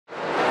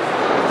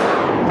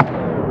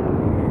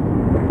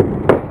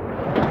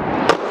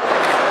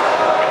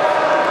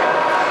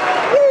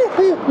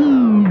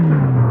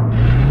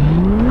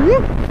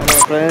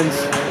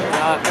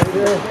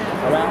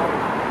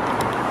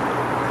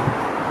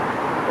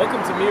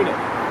Welcome to Munich.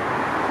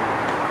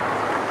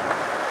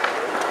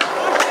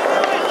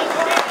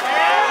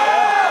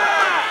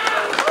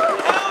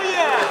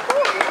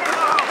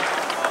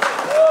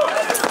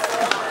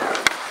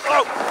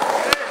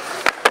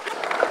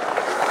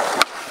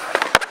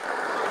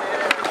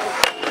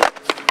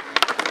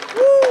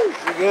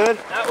 Good?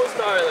 That was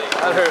gnarly.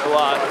 That hurt a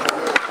lot.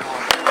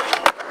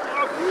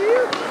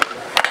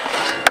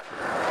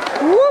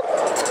 Whoop.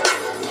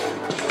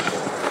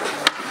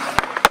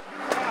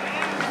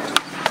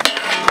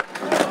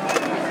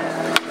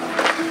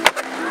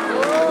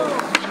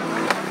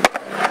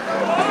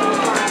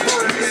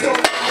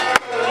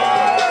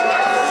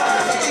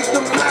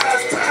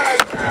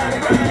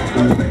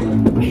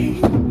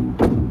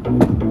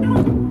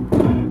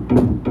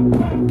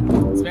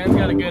 This van's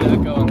got a good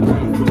echo on the roof.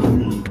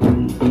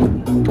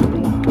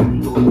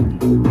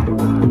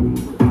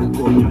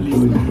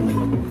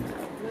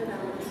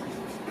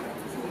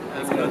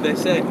 They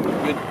say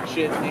good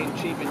shit ain't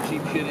cheap and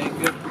cheap shit ain't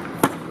good.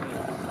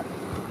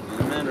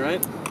 Isn't that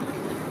right?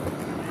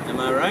 Am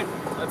I right?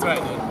 That's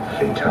right,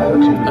 dude.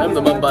 I'm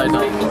the Mumbai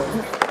Doctor.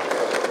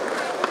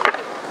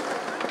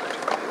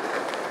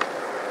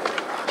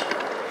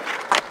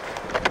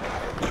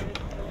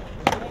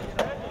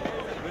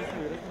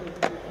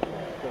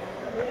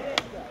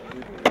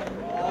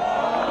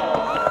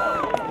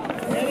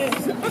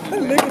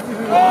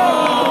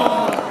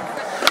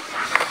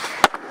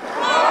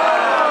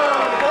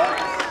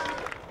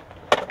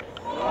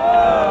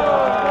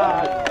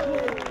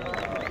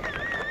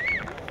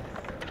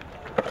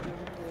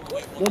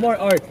 One more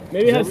arc.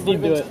 Maybe have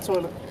Steve do it.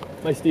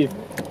 My Steve.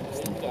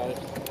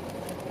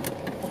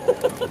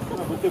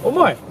 One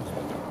more.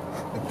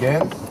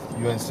 Again?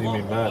 You ain't seen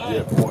me mad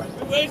yet, boy.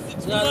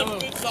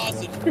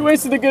 We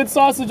wasted the good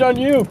sausage on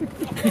you.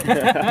 This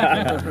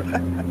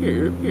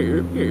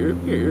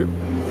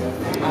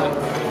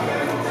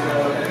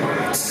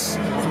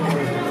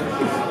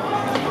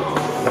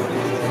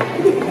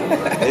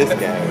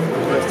guy.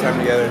 First time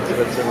together in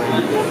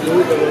Switzerland. We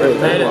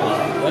made it.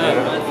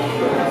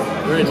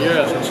 We're in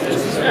Europe. That's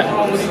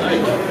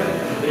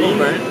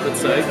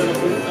sick.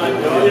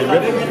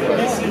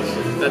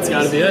 That's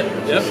gotta be it.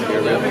 Yep.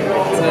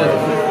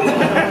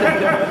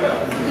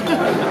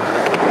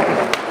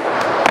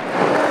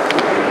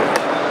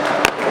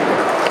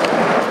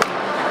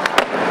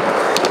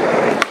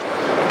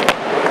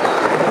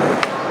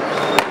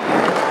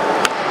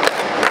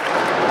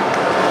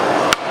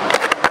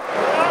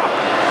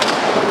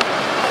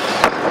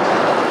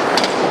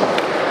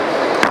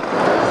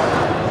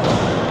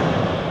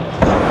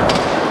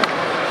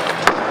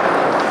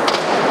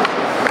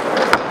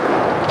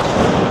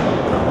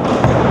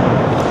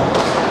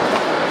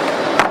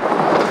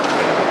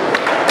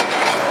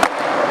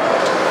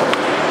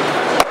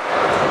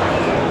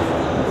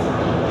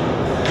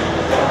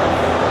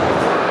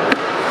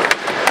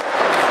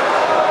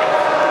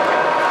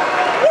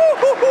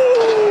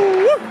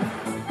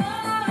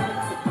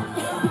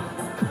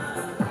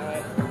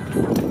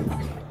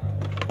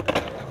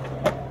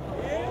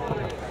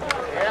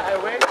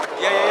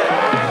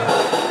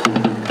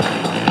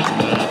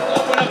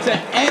 That's it.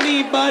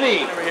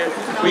 Anybody.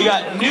 We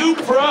got new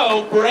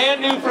pro,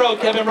 brand new pro,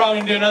 Kevin Braun,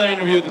 going to do another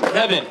interview with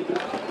Kevin.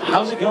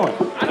 How's it going?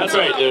 That's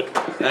right, dude.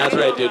 That's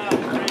right, dude.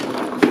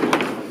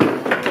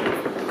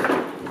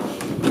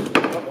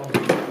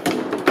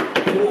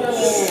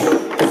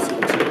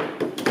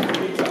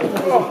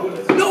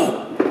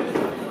 No!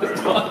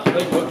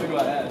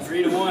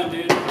 3-1,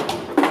 dude.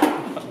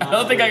 I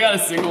don't think I got a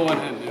single one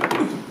in, dude.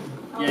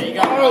 Yeah, you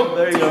got one.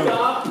 There you go.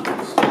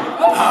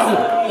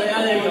 Oh.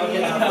 Yeah, there you go.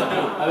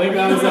 I think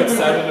that was like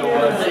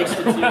 7-1. Thanks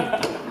to 2.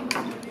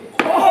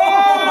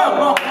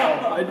 Oh!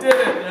 I did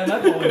it. Man,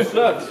 that one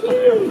sucks.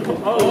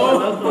 Oh,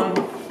 that's fun.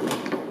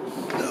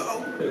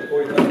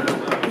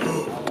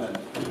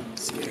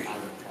 Scary.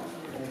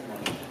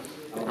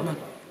 Come on.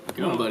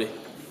 Come on, buddy.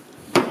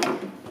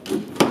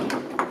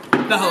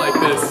 Not like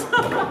this.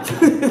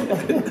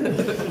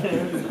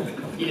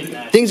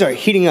 Things are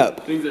heating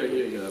up. Things are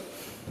heating up.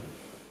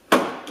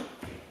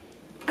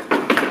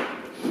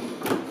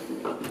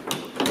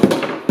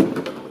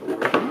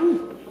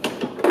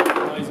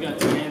 Oh, he's got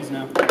 2 hands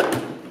now.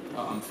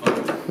 Oh, I'm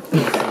fucked.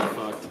 I'm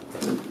fucked.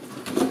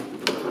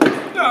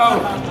 No!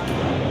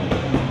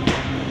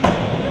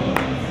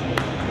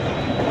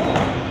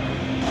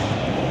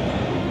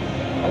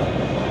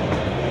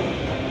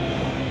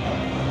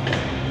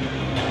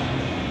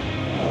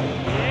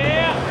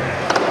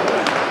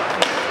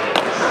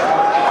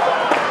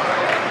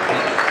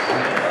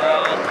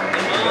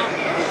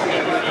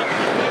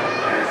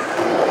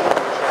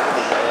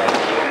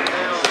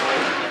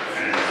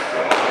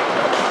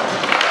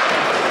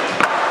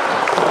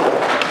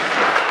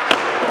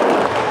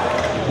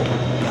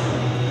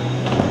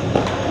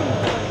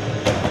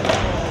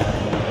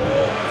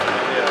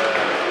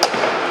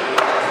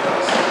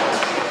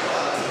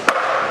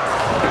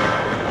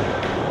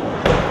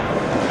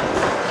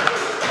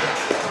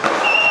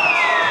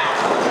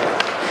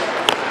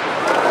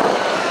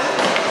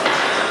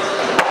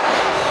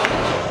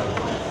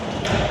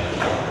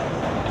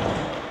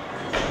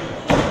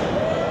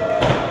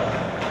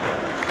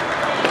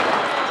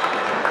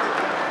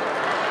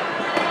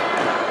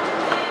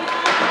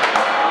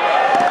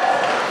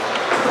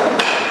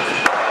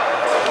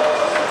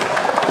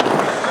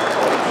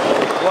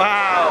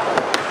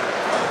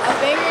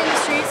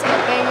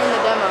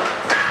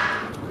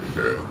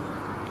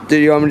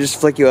 Dude, you want me to just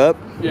flick you up?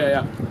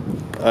 Yeah.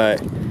 Alright.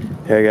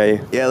 Here, I got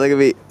you. Yeah, look at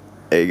me.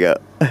 There you go.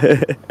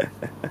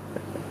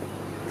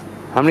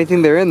 How many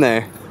think they're in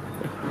there?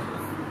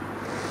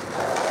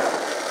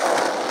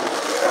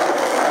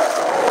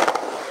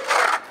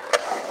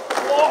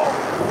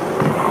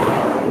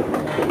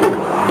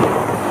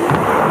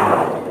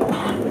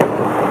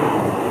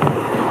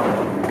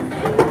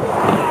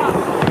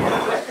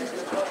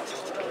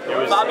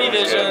 Bobby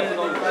Vision.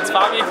 It's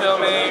Bobby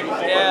filming.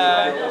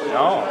 Yeah.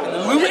 No.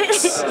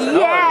 Lumix.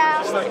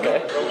 Yeah. Okay.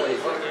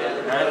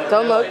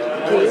 Don't look,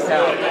 please.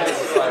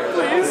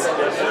 Please.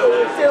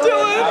 Do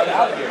it.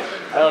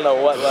 I don't know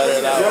what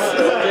letter that was.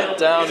 Get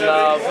down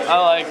knob. I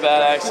like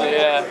that actually.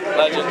 Yeah.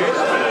 Legend.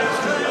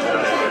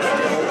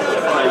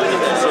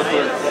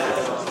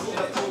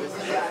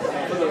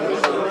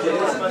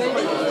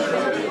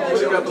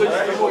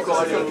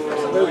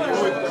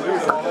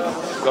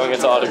 Going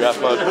into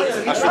autograph mode.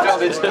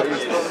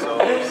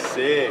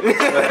 Sick. Get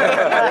the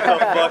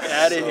fuck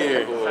out of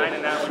here.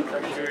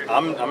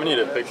 I'm gonna need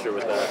a picture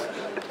with that.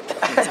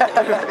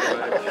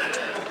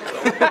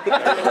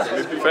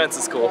 France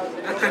is cool.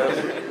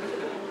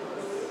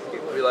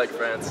 We like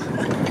France.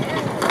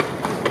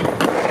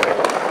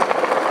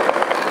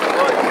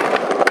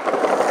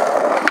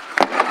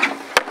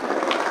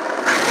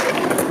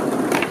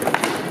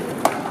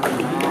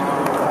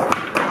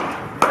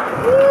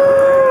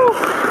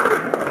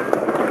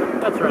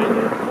 That's right.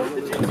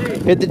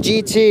 Hit the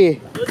GT.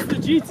 What's the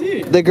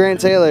GT? The Grant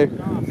Taylor.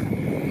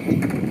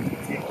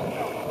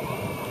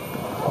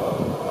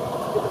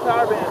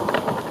 Power band.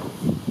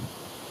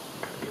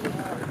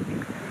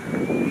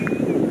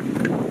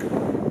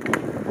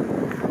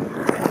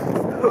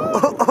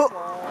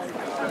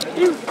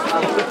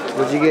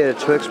 Did you get a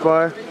Twix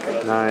bar?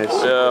 Nice.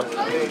 Yeah.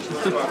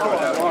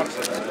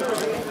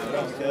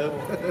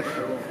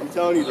 I'm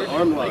telling you, the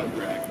arm lock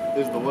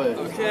is the way.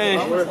 Okay.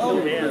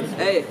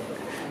 Hey.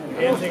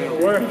 Hands ain't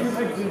gonna work.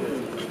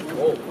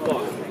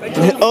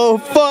 Oh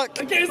fuck!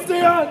 I can't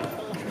stay on.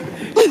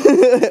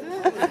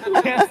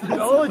 I can't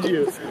told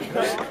you. Does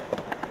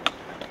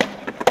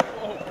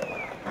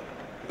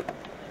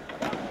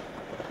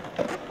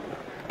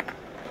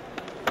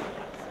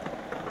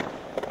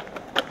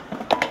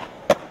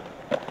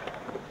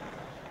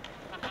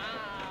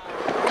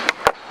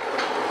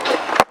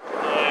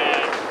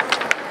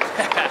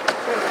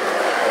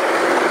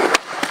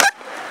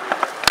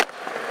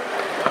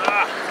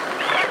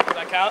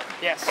that count?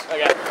 Yes.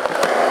 Okay.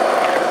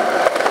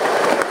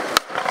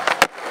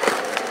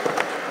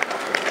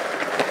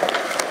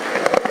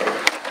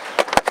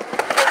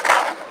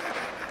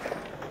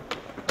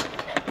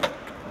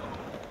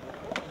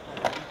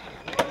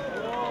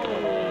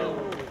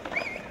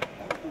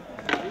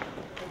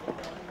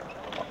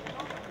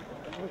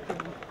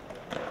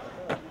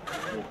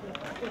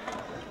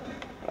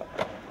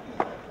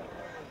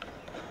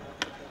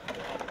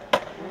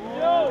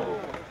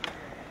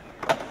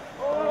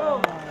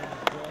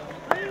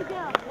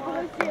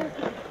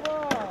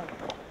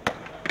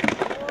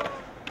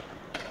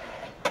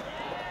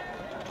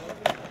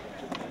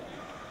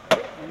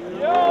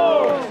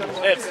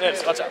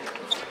 It's, watch out.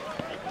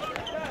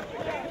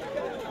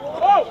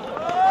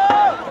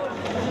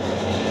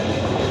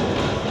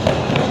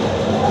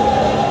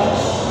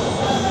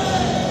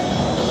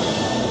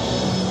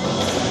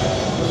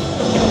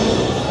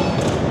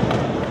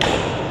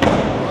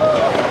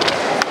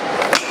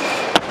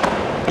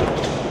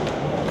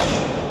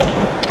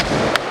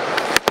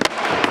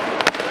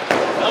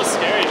 That was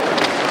scary.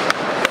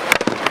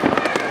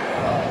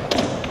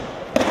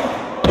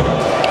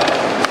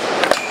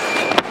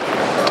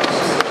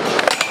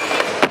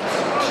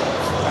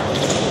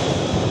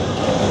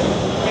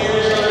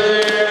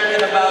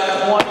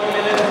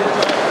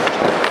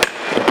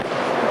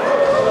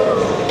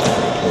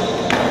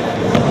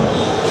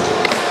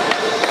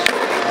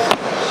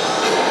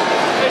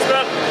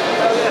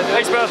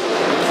 Thanks, bro.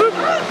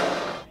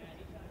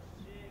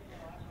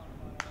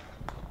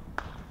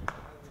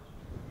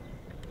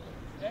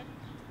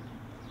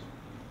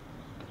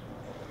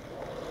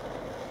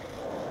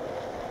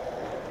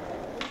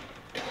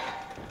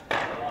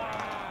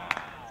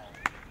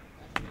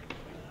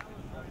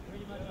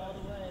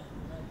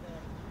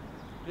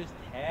 Just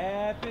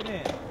tap it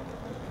in.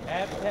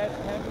 Tap, tap,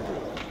 tap it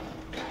in.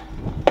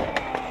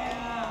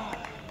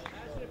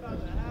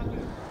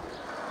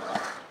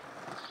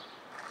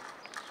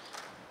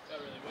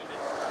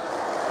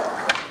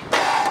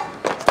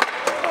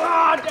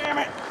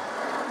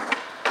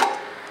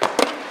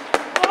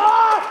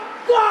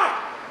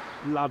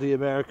 Bloody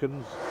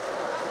Americans.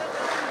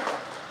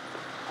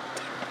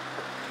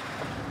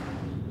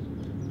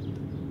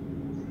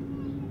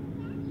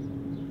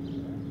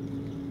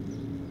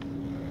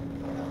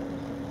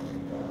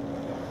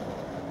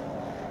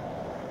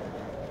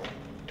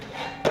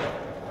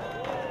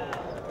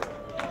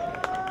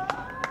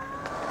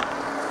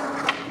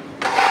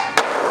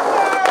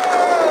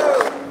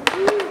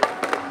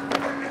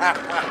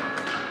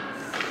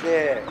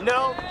 Yeah.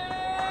 No.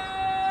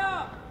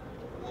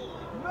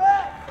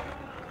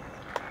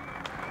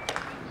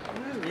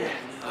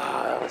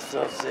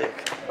 so sick.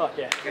 Fuck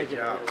yeah. Thank you.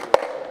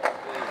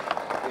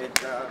 Good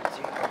job.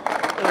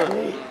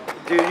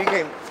 Dude, you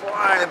came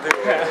flying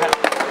through.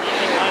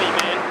 Money,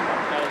 man.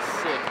 That was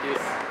sick,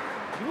 dude.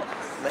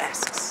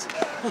 Masks.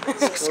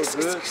 So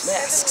good.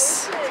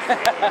 Masks.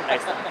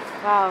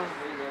 Wow.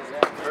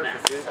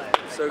 Perfect, dude.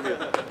 So good.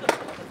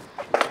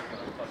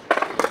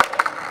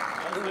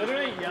 I was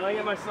literally yelling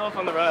at myself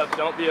on the run up,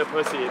 don't be a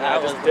pussy, and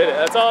I just did it.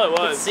 That's all it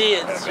was. See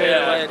it straight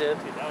away, dude.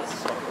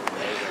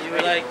 You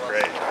were like,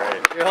 Great.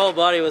 your whole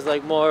body was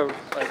like more,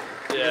 like,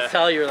 you Yeah. could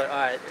tell you were like,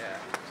 alright.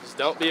 Just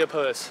don't be a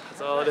puss.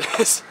 That's all it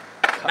is.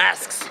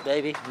 Masks,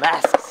 baby.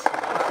 Masks.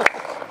 That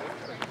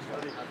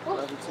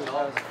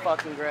was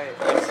fucking great.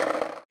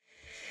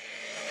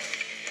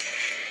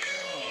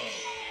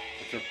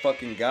 It's our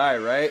fucking guy,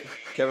 right?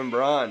 Kevin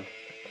Braun.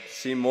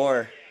 See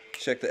more.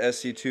 Check the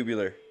SC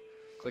tubular.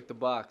 Click the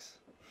box.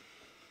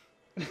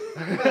 Click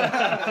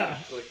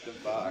the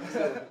box.